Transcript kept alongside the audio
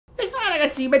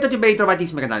ragazzi, benvenuti e ben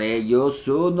trovatissimi al canale, io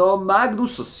sono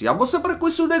Magnus, siamo sempre qui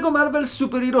su Lego Marvel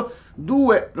Super Hero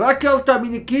 2, raccolta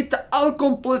Minikit al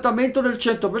completamento del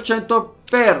 100%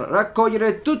 per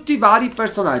raccogliere tutti i vari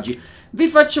personaggi. Vi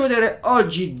faccio vedere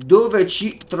oggi dove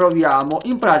ci troviamo.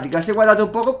 In pratica, se guardate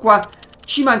un poco qua,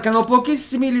 ci mancano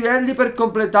pochissimi livelli per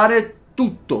completare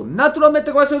tutto. Naturalmente,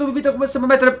 come al solito vi invito come sempre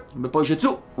a mettere un bel pollice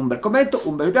su, un bel commento,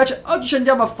 un bel mi piace. Oggi ci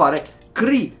andiamo a fare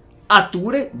Kree,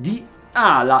 Ature di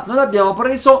Hala. Non abbiamo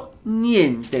preso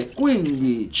niente,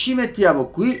 quindi ci mettiamo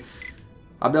qui.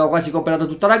 Abbiamo quasi completato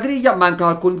tutta la griglia, mancano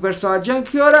alcuni personaggi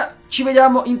ancora. Ci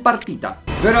vediamo in partita.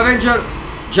 Vero Avenger,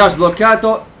 già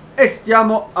sbloccato e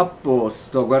stiamo a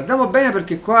posto. Guardiamo bene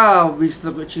perché qua ho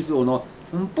visto che ci sono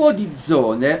un po' di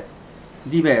zone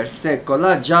diverse. Ecco,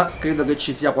 là già credo che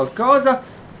ci sia qualcosa.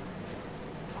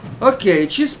 Ok,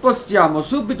 ci spostiamo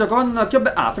subito con...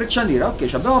 Ah, freccia nera,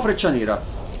 ok, abbiamo freccia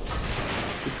nera.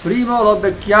 Il primo lo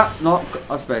becchiamo... No,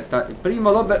 aspetta, il primo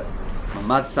lo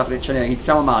ammazza freccia nera,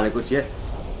 iniziamo male così,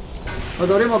 lo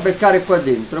dovremo beccare qua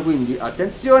dentro, quindi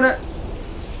attenzione.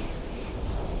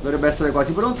 Dovrebbe essere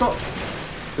quasi pronto.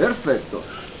 Perfetto.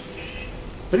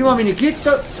 Primo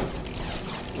minikit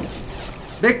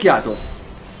becchiato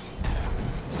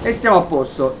e stiamo a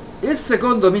posto. Il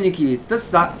secondo minikit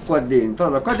sta qua dentro.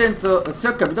 Allora, qua dentro, se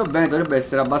ho capito bene, dovrebbe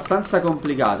essere abbastanza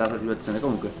complicata la situazione.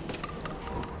 Comunque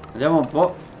vediamo un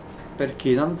po',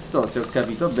 perché non so se ho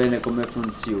capito bene come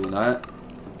funziona,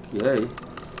 Ok.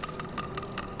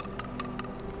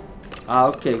 Ah,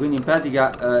 ok, quindi in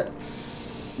pratica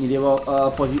mi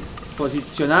devo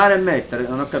posizionare e mettere.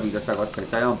 Non ho capito sta cosa,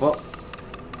 aspetta, vediamo un po'.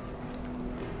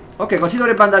 Ok, così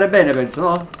dovrebbe andare bene, penso,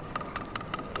 no?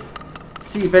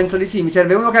 Sì, penso di sì, mi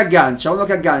serve uno che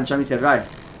aggancia mi serve,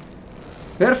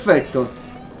 perfetto.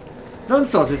 Non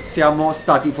so se siamo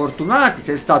stati fortunati,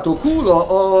 se è stato culo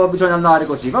o bisogna andare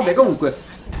così. Vabbè, comunque,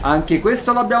 anche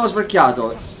questo l'abbiamo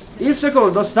sbloccato. Il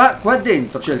secondo sta qua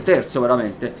dentro, cioè il terzo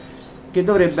veramente, che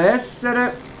dovrebbe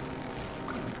essere...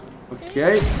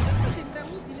 Ok.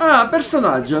 Ah,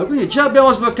 personaggio, quindi già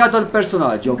abbiamo sbloccato il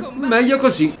personaggio. Meglio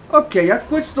così. Ok, a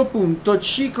questo punto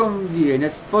ci conviene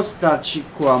spostarci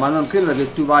qua, ma non credo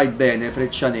che tu vai bene,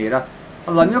 freccia nera.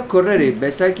 Allora, mi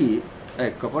occorrerebbe, sai chi?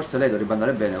 Ecco, forse lei dovrebbe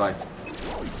andare bene, vai.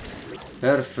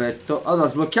 Perfetto. Allora,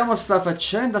 sblocchiamo sta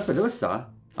faccenda. Aspetta, dove sta?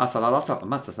 Ah, sta dall'altra...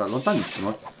 Ammazza, sta lontanissimo.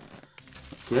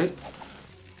 Ok.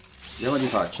 Vediamo di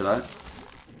farcela,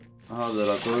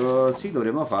 Allora, così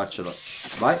dovremmo farcela.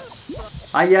 Vai.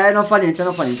 Non fa niente,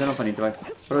 vai.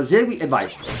 Prosegui e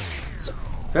vai.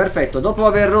 Perfetto, dopo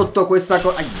aver rotto questa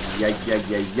cosa...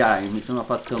 Ai, mi sono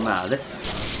fatto male.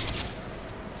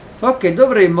 Ok,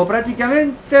 dovremmo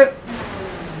praticamente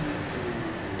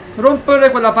rompere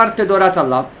quella parte dorata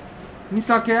là. Mi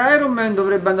sa che Iron Man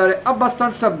dovrebbe andare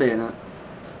abbastanza bene.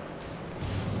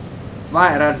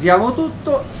 Vai, rasiamo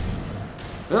tutto.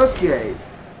 Ok.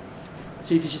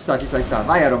 Sì, ci sta.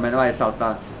 Vai Iron Man, vai,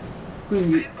 salta.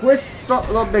 Quindi questo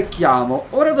lo becchiamo.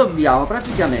 Ora dobbiamo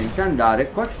praticamente andare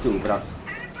qua sopra.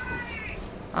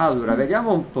 Allora,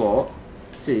 vediamo un po'.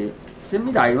 Sì, se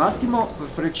mi dai un attimo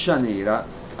freccia nera.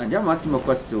 Andiamo un attimo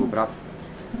qua sopra.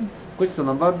 Questo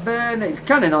non va bene. Il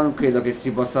cane non credo che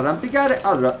si possa arrampicare.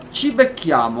 Allora, ci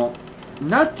becchiamo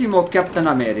un attimo Capitan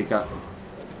America.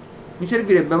 Mi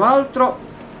servirebbe un altro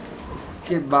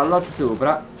che va là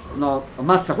sopra. No,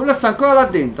 ammazza, quello sta ancora là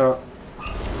dentro.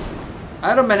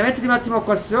 Iron Man, mettiti un attimo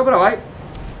qua sopra, vai.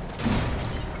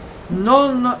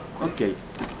 Non... Ok.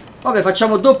 Vabbè,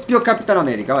 facciamo doppio Capitan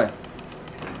America, vai.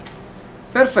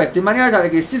 Perfetto, in maniera tale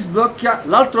che si sblocca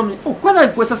l'altro... Oh, qua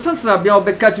in questa stanza ne abbiamo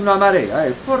beccati una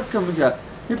marea, porca miseria.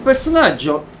 Il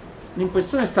personaggio...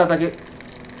 L'impressione è stata che...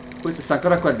 Questo sta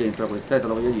ancora qua dentro, questo, te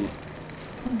lo voglio dire.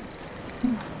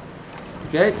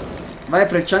 Ok. Vai,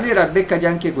 freccia nera, beccati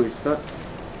anche questo.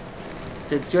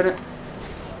 Attenzione.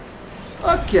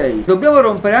 Ok. Dobbiamo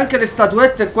rompere anche le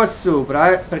statuette qua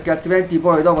sopra, perché altrimenti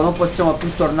poi dopo non possiamo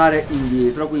più tornare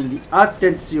indietro, quindi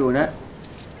attenzione.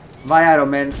 Vai Iron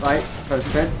Man, vai,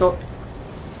 perfetto.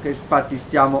 Che infatti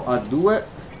stiamo a 2.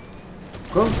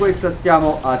 Con questa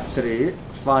stiamo a 3.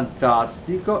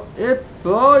 Fantastico. E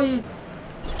poi...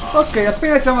 Ok,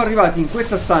 appena siamo arrivati in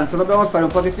questa stanza dobbiamo stare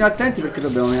un pochettino attenti, perché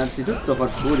dobbiamo innanzitutto far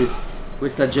fuori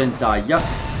questa gentaglia.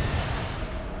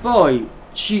 Poi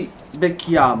ci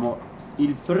becchiamo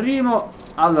il primo.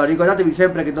 Allora, ricordatevi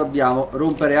sempre che dobbiamo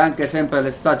rompere anche sempre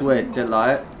le statuette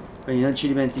là, quindi non ci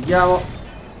dimentichiamo.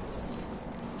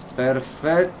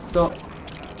 Perfetto.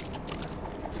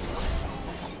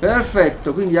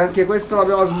 Perfetto, quindi anche questo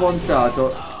l'abbiamo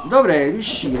smontato. Dovrei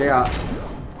riuscire a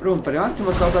rompere un attimo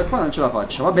questa cosa qua, non ce la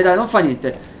faccio. Vabbè dai, non fa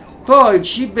niente. Poi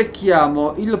ci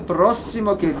becchiamo il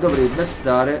prossimo che dovrebbe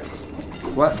stare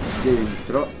qua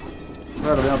dentro.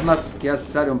 Ora dobbiamo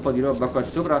schiassare un po' di roba qua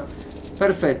sopra.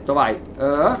 Perfetto, vai.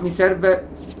 Mi serve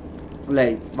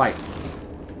lei, vai.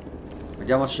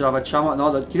 Vediamo se ce la facciamo.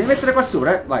 No, ti devi mettere qua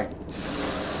sopra, vai.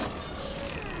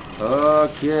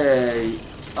 Ok.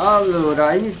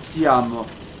 Allora, iniziamo.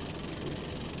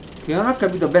 Che non ho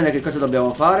capito bene che cosa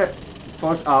dobbiamo fare.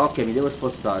 Forse... Ah, ok, mi devo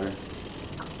spostare.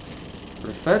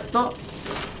 Perfetto.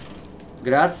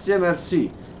 Grazie,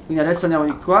 merci. Quindi adesso andiamo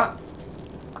di qua.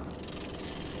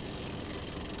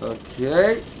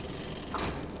 Ok.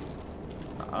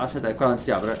 Aspetta, qua non si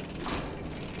apre.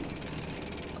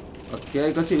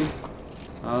 Ok, così.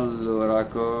 Allora,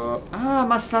 ah,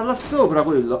 ma sta là sopra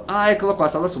quello. Ah, eccolo qua,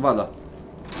 sta là sopra, vada.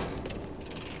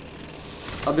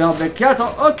 Abbiamo beccato.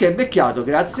 Ok, beccato,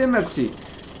 grazie, merci.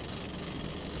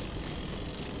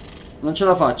 Non ce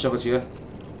la faccio così,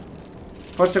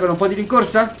 Forse con un po' di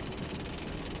rincorsa?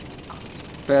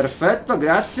 Perfetto,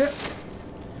 grazie.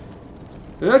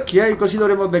 Ok, così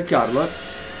dovremmo beccarlo,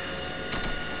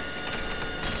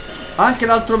 Anche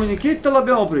l'altro minikit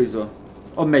l'abbiamo preso.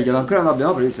 O meglio, ancora non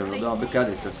l'abbiamo preso, lo dobbiamo beccare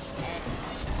adesso.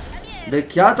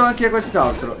 Becchiato anche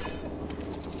quest'altro.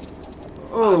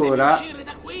 Ora.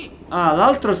 Ah,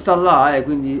 l'altro sta là,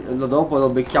 quindi dopo lo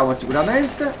becchiamo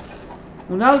sicuramente.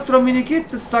 Un altro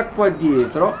minikit sta qua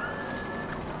dietro.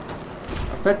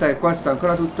 Aspetta che qua sta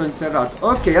ancora tutto inserrato.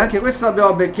 Ok, anche questo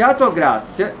l'abbiamo becchiato,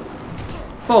 grazie.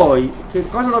 Poi, che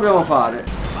cosa dobbiamo fare?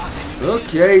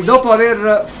 Ok, dopo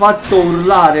aver fatto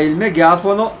urlare il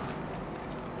megafono,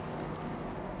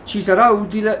 ci sarà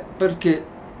utile perché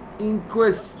in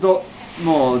questo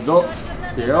modo,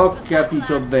 se ho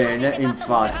capito bene,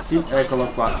 infatti, eccolo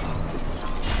qua,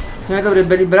 se ne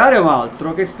dovrebbe liberare un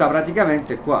altro che sta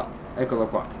praticamente qua. Eccolo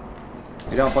qua.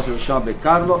 Vediamo un po' se riusciamo a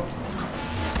beccarlo.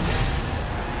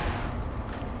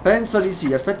 Penso di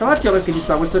sì. Aspetta un attimo perché ci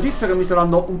sta questo tizio che mi sta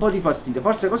dando un po' di fastidio.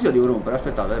 Forse così lo devo rompere.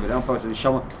 Aspettate, vediamo un po' se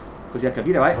riusciamo così a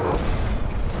capire. Vai.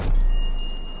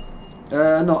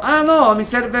 No. Ah no, mi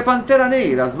serve Pantera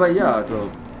Nera. Sbagliato.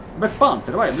 Black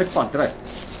Panther, vai, Black Panther, vai.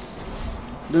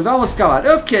 Dovevamo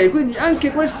scavare. Ok, quindi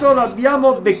anche questo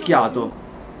l'abbiamo becchiato.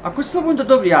 A questo punto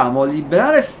dovremo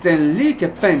liberare Stan Lee, che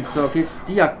penso che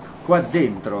stia qua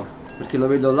dentro, perché lo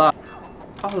vedo là.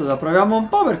 Allora proviamo un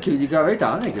po', perché vi dico la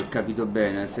verità, non è che ho capito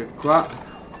bene. Se qua...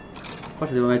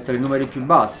 Forse devo mettere i numeri più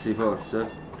bassi, forse.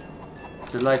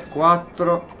 Se là è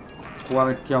 4, qua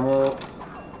mettiamo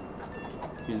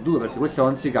il 2, perché questo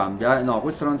non si cambia, No,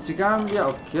 questo non si cambia,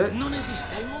 ok. Non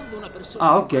esiste al mondo una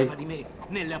persona ok. di me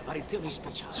nelle apparizioni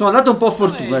speciali. Sono andato un po' a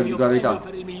fortuna, vi dico la verità.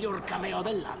 Per il miglior cameo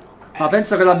dell'anno. Ma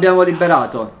penso che l'abbiamo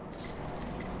liberato.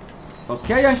 Ok,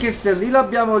 anche se lì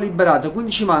l'abbiamo liberato.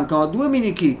 Quindi ci mancano 2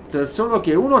 minikit. Solo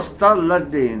che uno sta là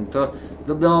dentro.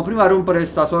 Dobbiamo prima rompere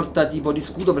questa sorta tipo di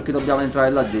scudo, perché dobbiamo entrare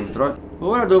là dentro,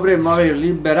 Ora dovremmo aver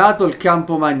liberato il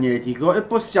campo magnetico e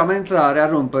possiamo entrare a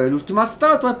rompere l'ultima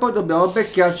statua. E poi dobbiamo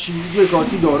beccarci 2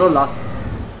 cosi d'oro là,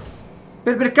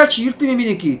 per beccarci gli ultimi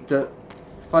minikit,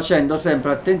 facendo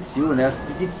sempre attenzione a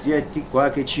sti tizietti qua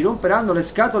che ci romperanno le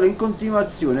scatole in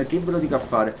continuazione. Che ve lo dico a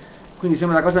fare. Quindi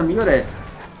sembra la cosa migliore è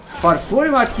far fuori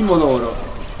un attimo loro,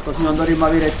 così non dovremmo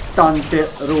avere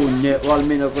tante rogne, o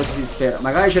almeno così si spera.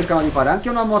 Magari cercano di fare anche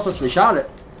una mossa speciale,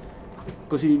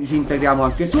 così li disintegriamo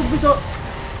anche subito.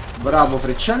 Bravo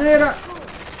Freccia Nera.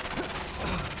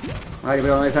 Magari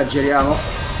però non esageriamo.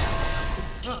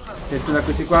 Attenzione a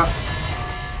questi qua.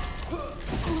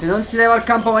 Se non si leva il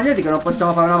campo magnetico non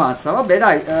possiamo fare una mazza. Vabbè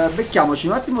dai, becchiamoci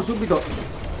un attimo subito.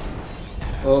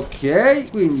 Ok,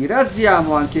 quindi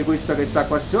razziamo anche questo che sta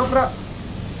qua sopra.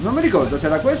 Non mi ricordo se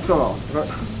era questo o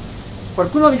l'altro.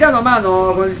 Qualcuno mi dà una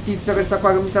mano con il tizio che sta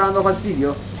qua, che mi sta dando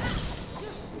fastidio?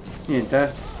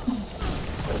 Niente,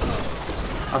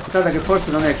 Aspettate che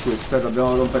forse non è questo,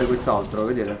 dobbiamo rompere quest'altro,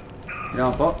 vedete? Vediamo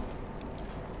un po'.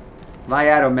 Vai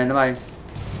Iron Man, vai.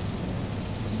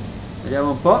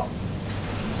 Vediamo un po'.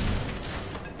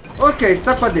 Ok,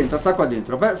 sta qua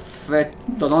dentro,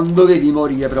 perfetto. Non dovevi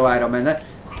morire però Iron Man,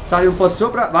 Sali un po'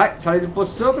 sopra, vai, sali un po'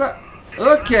 sopra.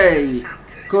 Ok,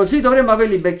 così dovremmo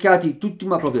averli beccati tutti,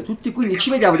 ma proprio tutti. Quindi ci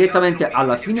vediamo direttamente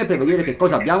alla fine per vedere che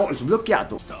cosa abbiamo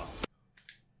sbloccato.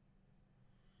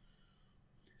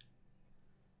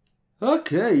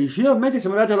 Ok, finalmente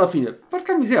siamo arrivati alla fine.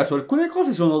 Porca miseria, su alcune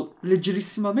cose sono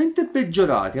leggerissimamente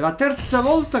peggiorate. È la terza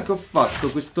volta che ho fatto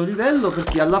questo livello,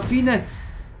 perché alla fine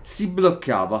si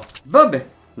bloccava. Vabbè,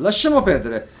 lasciamo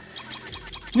perdere.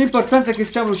 L'importante è che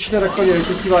siamo riusciti a raccogliere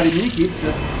tutti i vari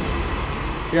minikit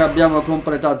e abbiamo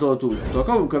completato tutto.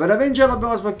 Comunque per Avenger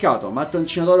l'abbiamo sbloccato.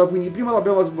 Mattoncino d'oro, quindi prima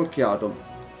l'abbiamo sbloccato.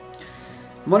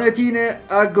 Monetine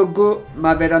a go go,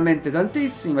 ma veramente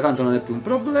tantissime, tanto non è più un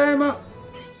problema.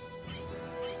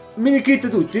 Minikit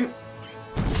tutti?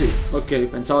 Sì, ok,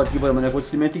 pensavo tipo me ne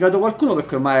fossi dimenticato qualcuno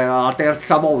perché ormai era la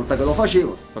terza volta che lo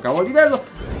facevo. Sto cavolo livello.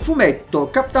 Fumetto,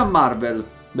 Capitan Marvel.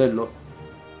 Bello.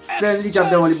 Stanley ti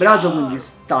abbiamo liberato, quindi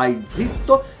stai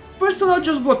zitto.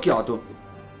 Personaggio sbloccato.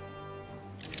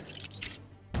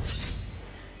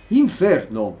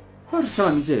 Inferno. Porca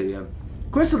la miseria.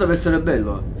 Questo deve essere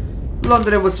bello. Lo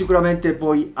andremo sicuramente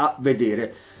poi a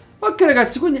vedere. Ok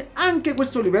ragazzi, quindi anche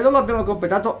questo livello l'abbiamo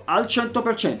completato al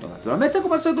 100%. Naturalmente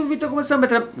come al solito vi invito come sempre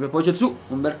a mettere un bel pollice su,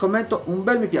 un bel commento, un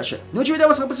bel mi piace. Noi ci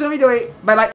vediamo al prossimo video e bye bye.